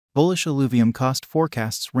Bullish Illuvium cost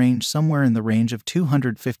forecasts range somewhere in the range of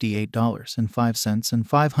 $258.05 and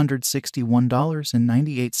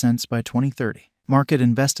 $561.98 by 2030. Market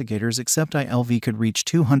investigators accept ILV could reach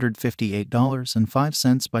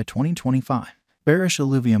 $258.05 by 2025. Bearish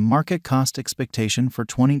Illuvium market cost expectation for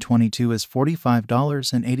 2022 is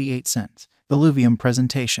 $45.88. Illuvium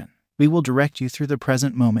presentation. We will direct you through the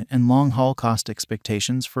present moment and long-haul cost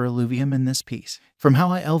expectations for Illuvium in this piece. From how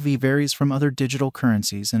ILV varies from other digital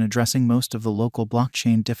currencies and addressing most of the local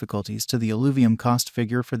blockchain difficulties to the Illuvium cost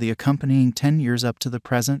figure for the accompanying 10 years up to the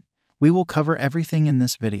present, we will cover everything in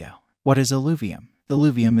this video. What is Illuvium?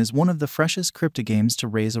 Illuvium is one of the freshest cryptogames to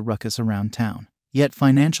raise a ruckus around town. Yet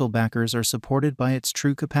financial backers are supported by its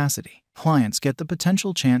true capacity. Clients get the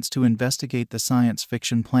potential chance to investigate the science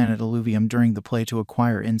fiction planet Illuvium during the play to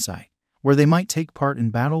acquire insight, where they might take part in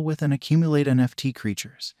battle with and accumulate NFT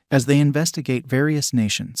creatures. As they investigate various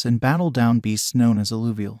nations and battle down beasts known as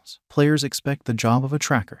Illuvials, players expect the job of a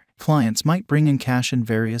tracker. Clients might bring in cash in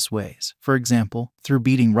various ways, for example, through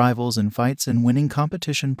beating rivals in fights and winning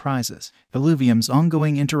competition prizes. Illuvium's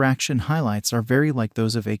ongoing interaction highlights are very like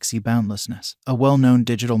those of Axie Boundlessness, a well-known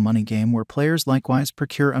digital money game where players likewise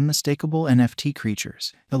procure unmistakable NFT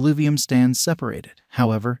creatures. Illuvium stands separated,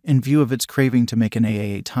 however, in view of its craving to make an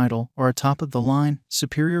AAA title or a top-of-the-line,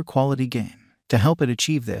 superior quality game. To help it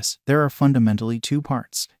achieve this, there are fundamentally two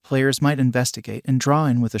parts. Players might investigate and draw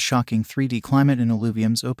in with a shocking 3D climate in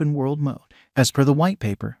Illuvium's open world mode. As per the white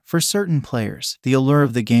paper, for certain players, the allure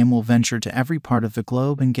of the game will venture to every part of the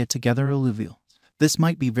globe and get together Illuvials. This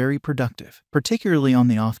might be very productive, particularly on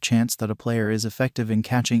the off chance that a player is effective in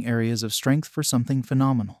catching areas of strength for something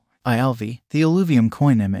phenomenal. ILV, the Illuvium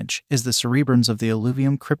coin image, is the cerebrums of the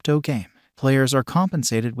Illuvium crypto game. Players are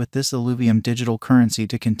compensated with this Illuvium digital currency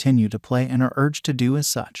to continue to play and are urged to do as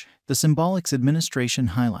such. The Symbolics Administration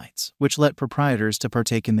highlights, which let proprietors to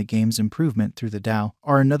partake in the game's improvement through the DAO,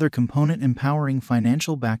 are another component empowering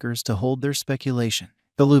financial backers to hold their speculation.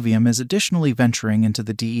 Illuvium is additionally venturing into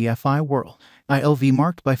the DeFi world. ILV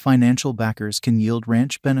marked by financial backers can yield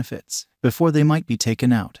ranch benefits before they might be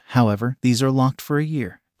taken out. However, these are locked for a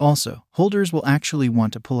year. Also, holders will actually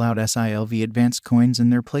want to pull out SILV advanced coins in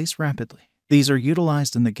their place rapidly. These are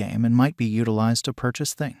utilized in the game and might be utilized to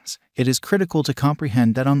purchase things. It is critical to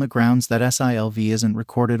comprehend that on the grounds that SILV isn't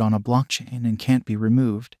recorded on a blockchain and can't be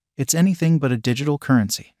removed, it's anything but a digital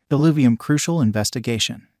currency. Illuvium Crucial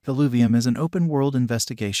Investigation. Illuvium is an open-world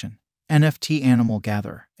investigation, NFT animal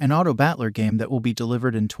gatherer, an auto-battler game that will be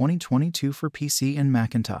delivered in 2022 for PC and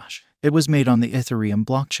Macintosh. It was made on the Ethereum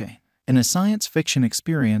blockchain. In a science fiction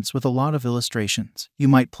experience with a lot of illustrations, you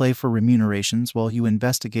might play for remunerations while you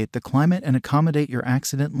investigate the climate and accommodate your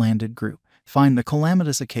accident-landed group. Find the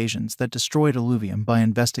calamitous occasions that destroyed Illuvium by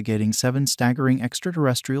investigating 7 staggering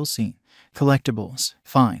extraterrestrial scenes. Collectibles.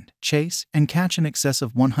 Find, chase, and catch in excess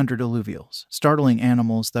of 100 Illuvials, startling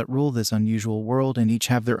animals that rule this unusual world and each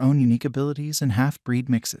have their own unique abilities and half-breed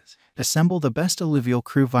mixes. Assemble the best Illuvial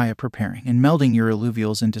crew via preparing and melding your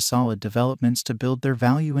Illuvials into solid developments to build their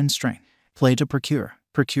value and strength. Play to procure.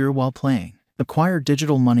 Procure while playing. Acquire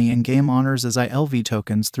digital money and game honors as ILV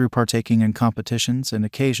tokens through partaking in competitions and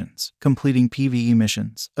occasions, completing PvE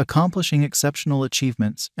missions, accomplishing exceptional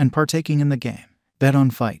achievements, and partaking in the game. Bet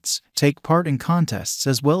on fights. Take part in contests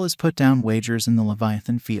as well as put down wagers in the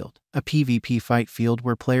Leviathan field, a PvP fight field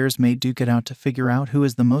where players may duke it out to figure out who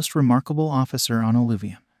is the most remarkable officer on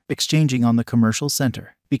Illuvium. Exchanging on the commercial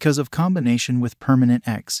center. Because of combination with Permanent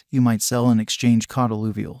X, you might sell and exchange caught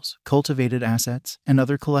Illuvials, cultivated assets, and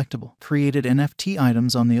other collectible, created NFT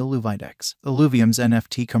items on the Illuvidex, Illuvium's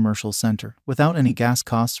NFT commercial center, without any gas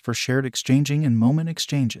costs for shared exchanging and moment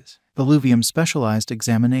exchanges. Illuvium Specialized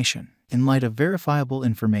Examination. In light of verifiable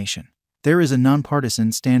information, there is a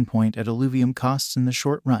nonpartisan standpoint at Illuvium costs in the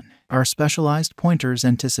short run. Our specialized pointers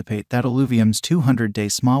anticipate that Illuvium's 200-day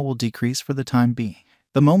SMA will decrease for the time being.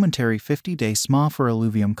 The momentary 50-day SMA for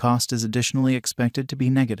Illuvium cost is additionally expected to be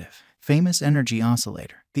negative. Famous Energy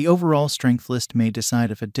Oscillator. The overall strength list may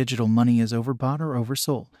decide if a digital money is overbought or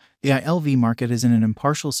oversold. The ILV market is in an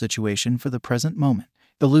impartial situation for the present moment.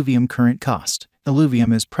 Illuvium current cost.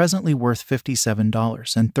 Illuvium is presently worth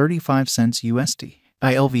 $57.35 USD.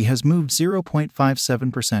 ILV has moved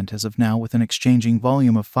 0.57% as of now with an exchanging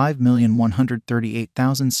volume of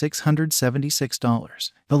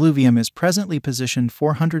 $5,138,676. Illuvium is presently positioned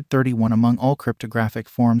 431 among all cryptographic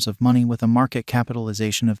forms of money with a market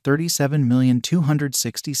capitalization of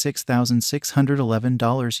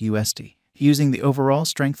 $37,266,611 USD. Using the overall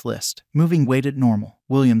strength list, moving weighted normal,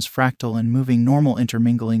 Williams fractal and moving normal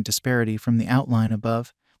intermingling disparity from the outline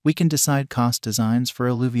above, we can decide cost designs for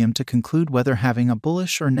Illuvium to conclude whether having a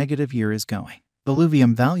bullish or negative year is going.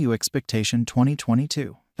 Illuvium Value Expectation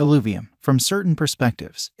 2022. Illuvium, from certain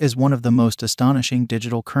perspectives, is one of the most astonishing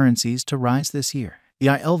digital currencies to rise this year. The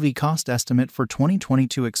ILV cost estimate for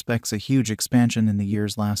 2022 expects a huge expansion in the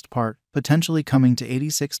year's last part, potentially coming to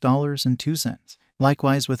 $86.02.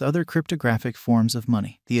 Likewise with other cryptographic forms of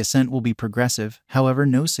money, the ascent will be progressive, however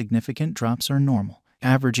no significant drops are normal.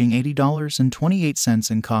 Averaging $80.28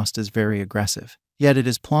 in cost is very aggressive, yet it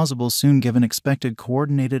is plausible soon given expected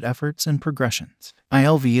coordinated efforts and progressions.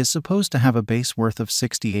 ILV is supposed to have a base worth of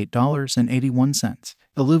 $68.81.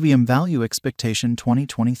 Illuvium Value Expectation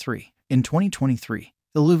 2023. In 2023,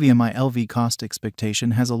 Illuvium ILV cost expectation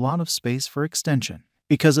has a lot of space for extension.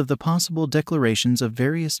 Because of the possible declarations of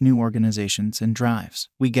various new organizations and drives,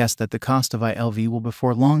 we guess that the cost of ILV will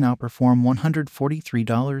before long outperform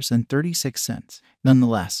 $143.36.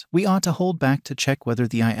 Nonetheless, we ought to hold back to check whether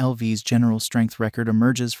the ILV's general strength record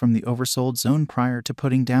emerges from the oversold zone prior to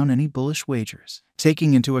putting down any bullish wagers.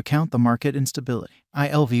 Taking into account the market instability,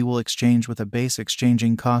 ILV will exchange with a base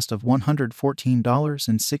exchanging cost of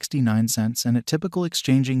 $114.69 and a typical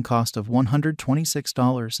exchanging cost of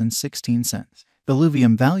 $126.16.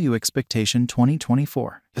 Illuvium Value Expectation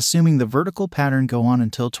 2024. Assuming the vertical pattern go on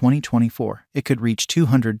until 2024, it could reach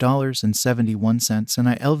 $200.71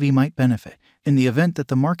 and ILV might benefit. In the event that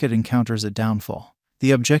the market encounters a downfall,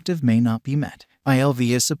 the objective may not be met. ILV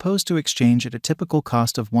is supposed to exchange at a typical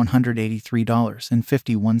cost of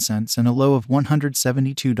 $183.51 and a low of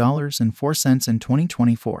 $172.04 in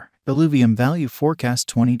 2024. Illuvium Value Forecast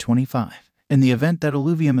 2025. In the event that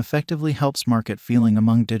Illuvium effectively helps market feeling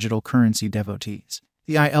among digital currency devotees,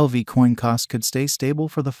 the ILV coin cost could stay stable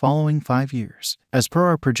for the following 5 years. As per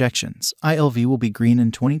our projections, ILV will be green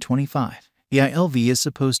in 2025. The ILV is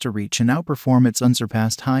supposed to reach and outperform its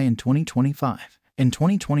unsurpassed high in 2025. In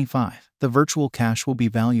 2025, the virtual cash will be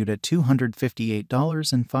valued at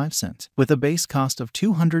 $258.05, with a base cost of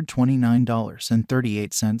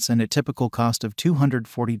 $229.38 and a typical cost of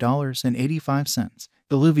 $240.85.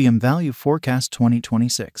 Illuvium Value Forecast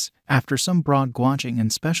 2026. After some broad gauging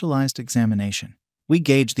and specialized examination, we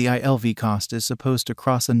gauge the ILV cost is supposed to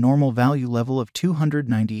cross a normal value level of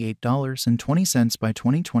 $298.20 by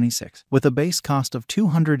 2026, with a base cost of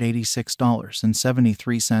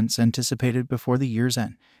 $286.73 anticipated before the year's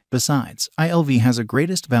end. Besides, ILV has a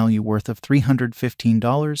greatest value worth of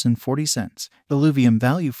 $315.40. Illuvium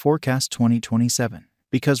Value Forecast 2027.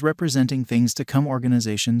 Because representing things to come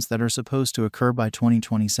organizations that are supposed to occur by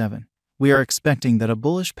 2027, we are expecting that a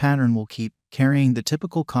bullish pattern will keep carrying the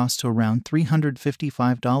typical cost to around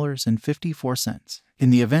 $355.54. In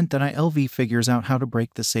the event that ILV figures out how to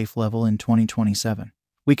break the safe level in 2027,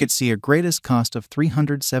 we could see a greatest cost of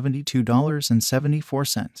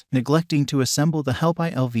 $372.74. Neglecting to assemble the help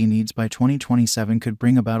ILV needs by 2027 could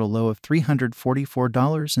bring about a low of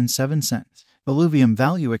 $344.07. Illuvium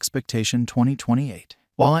Value Expectation 2028.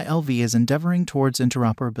 While ILV is endeavoring towards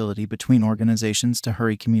interoperability between organizations to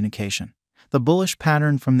hurry communication, the bullish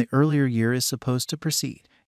pattern from the earlier year is supposed to proceed.